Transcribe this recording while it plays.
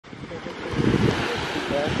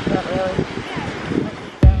Not really.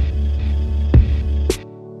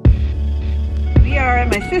 We are at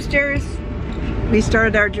my sister's. We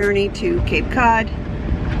started our journey to Cape Cod.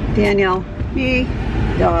 Danielle, me,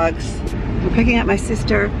 dogs. We're picking up my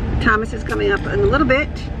sister. Thomas is coming up in a little bit,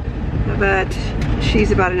 but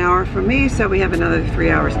she's about an hour from me, so we have another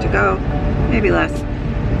 3 hours to go, maybe less.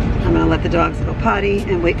 I'm gonna let the dogs go potty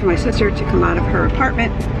and wait for my sister to come out of her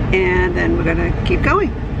apartment, and then we're gonna keep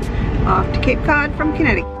going off to Cape Cod from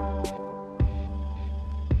Connecticut.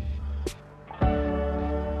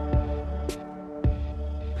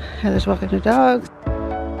 Heather's walking the dogs.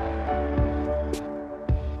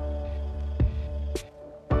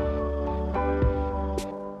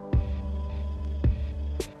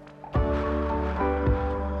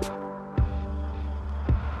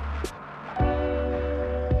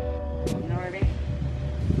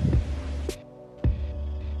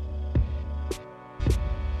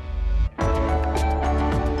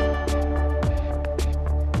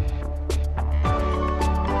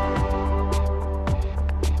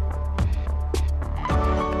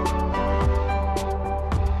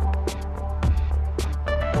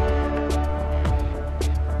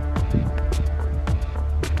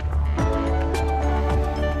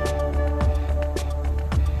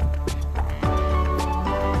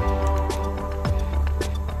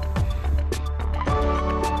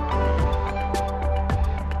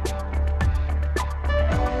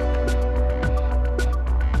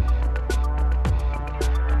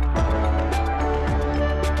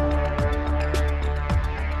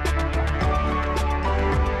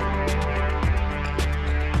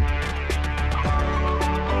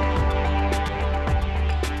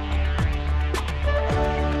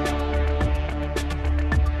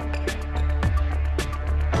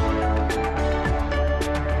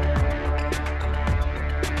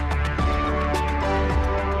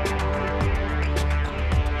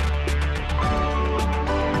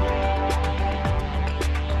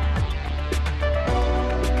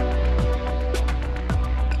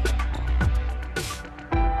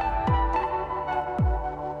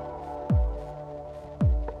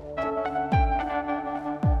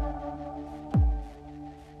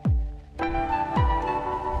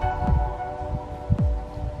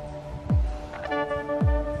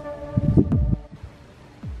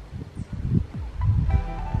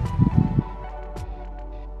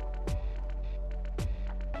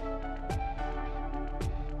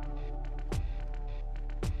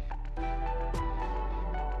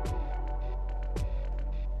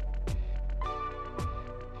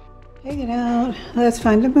 Hanging out. Let's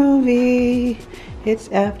find a movie.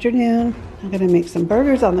 It's afternoon. I'm gonna make some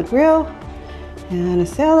burgers on the grill and a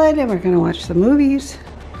salad, and we're gonna watch some movies.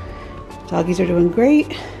 Doggies are doing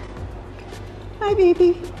great. Hi,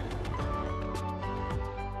 baby.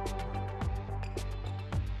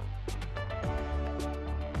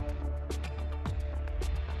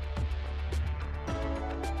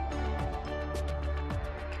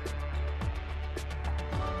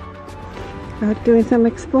 Out doing some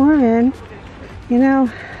exploring. You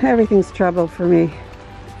know, everything's trouble for me.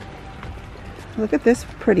 Look at this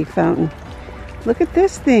pretty fountain. Look at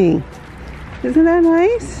this thing. Isn't that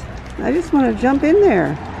nice? I just want to jump in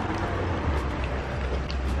there.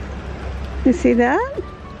 You see that?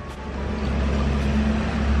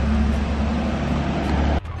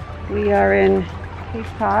 We are in Cape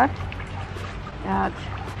Cod at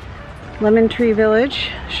Lemon Tree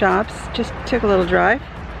Village Shops. Just took a little drive.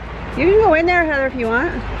 You can go in there, Heather, if you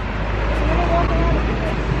want.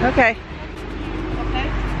 Okay.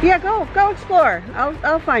 Okay. Yeah, go explore.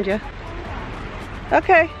 I'll find you.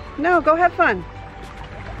 Okay. No, go have fun.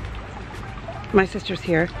 My sister's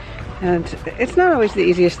here, and it's not always the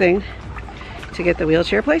easiest thing to get the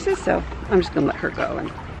wheelchair places, so I'm just gonna let her go and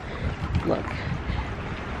look.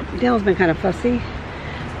 Dale's been kind of fussy.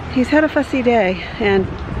 He's had a fussy day and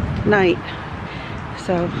night,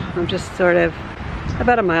 so I'm just sort of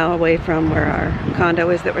about a mile away from where our condo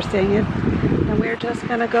is that we're staying in, and we're just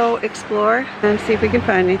gonna go explore and see if we can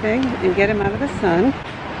find anything and get him out of the sun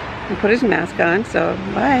and put his mask on. So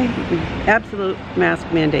bye. Absolute mask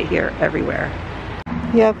mandate here everywhere.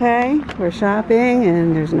 You okay? We're shopping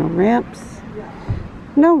and there's no ramps.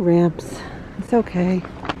 No ramps. It's okay.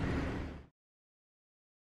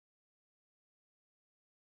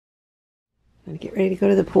 Gonna get ready to go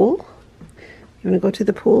to the pool. You wanna go to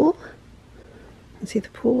the pool? And see the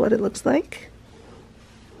pool, what it looks like.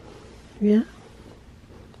 Yeah.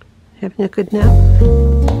 Having a good nap.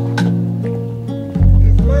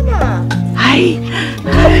 Mama. Hi.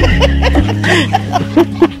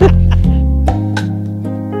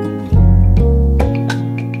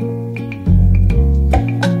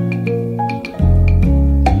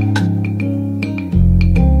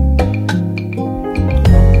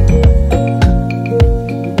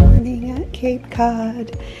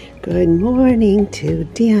 Cod. Good morning to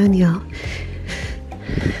Daniel.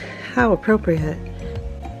 How appropriate.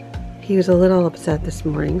 He was a little upset this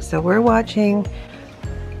morning, so we're watching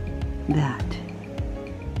that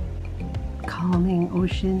calming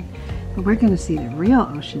ocean. But we're gonna see the real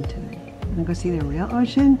ocean today. Wanna go see the real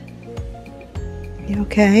ocean? You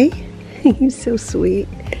okay? He's so sweet,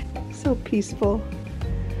 so peaceful.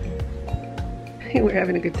 We're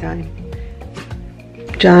having a good time.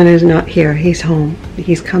 John is not here, he's home.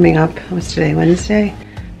 He's coming up, what's today, Wednesday?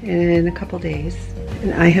 In a couple days.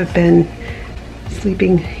 And I have been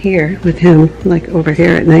sleeping here with him, like over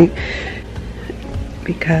here at night,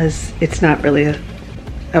 because it's not really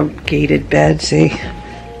a gated bed, see?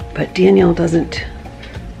 But Daniel doesn't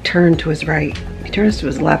turn to his right. He turns to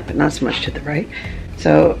his left, but not so much to the right.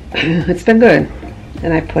 So it's been good.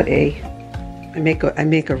 And I put I make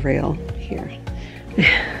a rail here.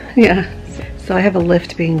 Yeah. So I have a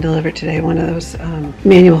lift being delivered today, one of those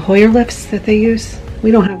manual Hoyer lifts that they use.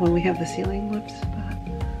 We don't have one, we have the ceiling lifts, but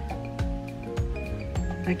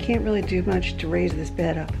I can't really do much to raise this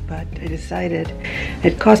bed up, but I decided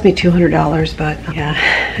it cost me $200, but yeah,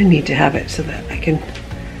 I need to have it so that I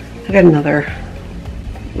got another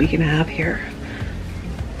week and a half here.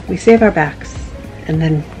 We save our backs and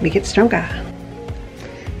then we get stronger.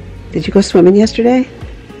 Did you go swimming yesterday?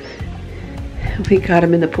 We got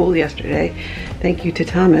him in the pool yesterday. Thank you to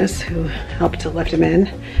Thomas, who helped to lift him in.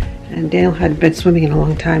 And Daniel hadn't been swimming in a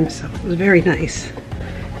long time, so it was very nice.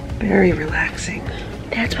 Very relaxing.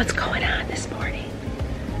 That's what's going on this morning.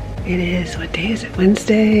 It is, what day is it?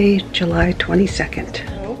 Wednesday, July 22nd.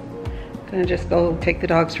 Gonna just go take the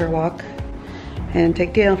dogs for a walk and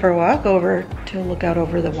take Daniel for a walk over to look out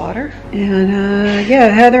over the water. And yeah,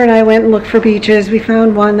 Heather and I went and looked for beaches. We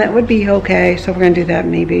found one that would be okay, so we're gonna do that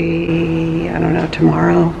maybe, I don't know,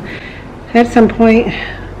 tomorrow at some point.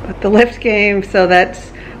 But the lift came, so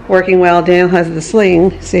that's working well. Daniel has the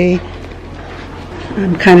sling, see?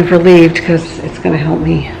 I'm kind of relieved because it's gonna help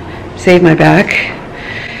me save my back,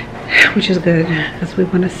 which is good because we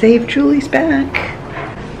want to save Julie's back.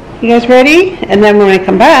 You guys ready? And then when I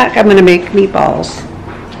come back, I'm gonna make meatballs.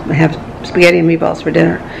 I have spaghetti and meatballs for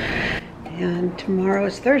dinner. And tomorrow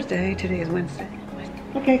is Thursday, today is Wednesday.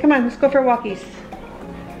 Okay, come on, let's go for walkies.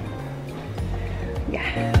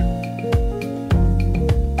 Yeah.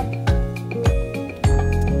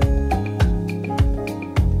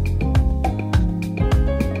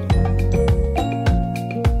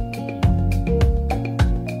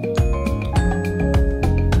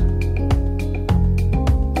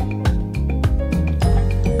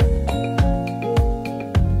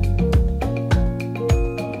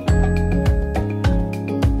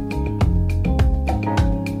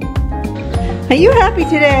 Are you happy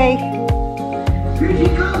today?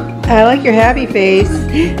 I like your happy face.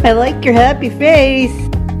 I like your happy face.